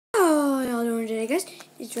I guess,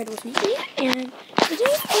 is Red Wolf Media, and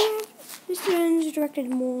today this one is directed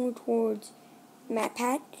more towards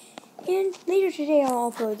MatPat, and later today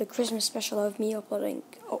I'll upload the Christmas special of me opening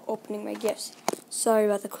my gifts. Sorry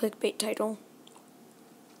about the clickbait title.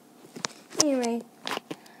 Anyway,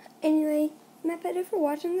 MatPat, if you're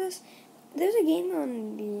watching this, there's a game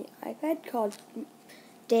on the iPad called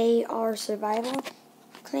Day Our Survival,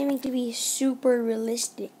 claiming to be super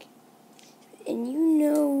realistic. And you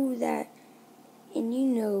know that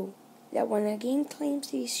when a game claims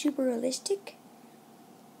to be super realistic,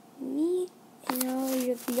 me and all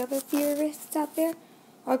the other theorists out there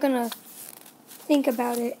are gonna think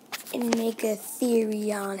about it and make a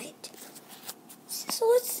theory on it. So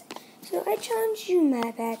I challenge you,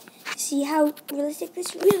 MatPat, to see how realistic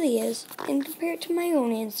this really is and compare it to my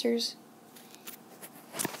own answers.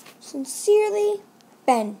 Sincerely,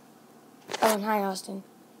 Ben. Oh, and hi, Austin.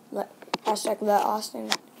 Hashtag let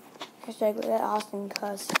Austin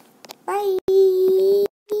cuss. Bye.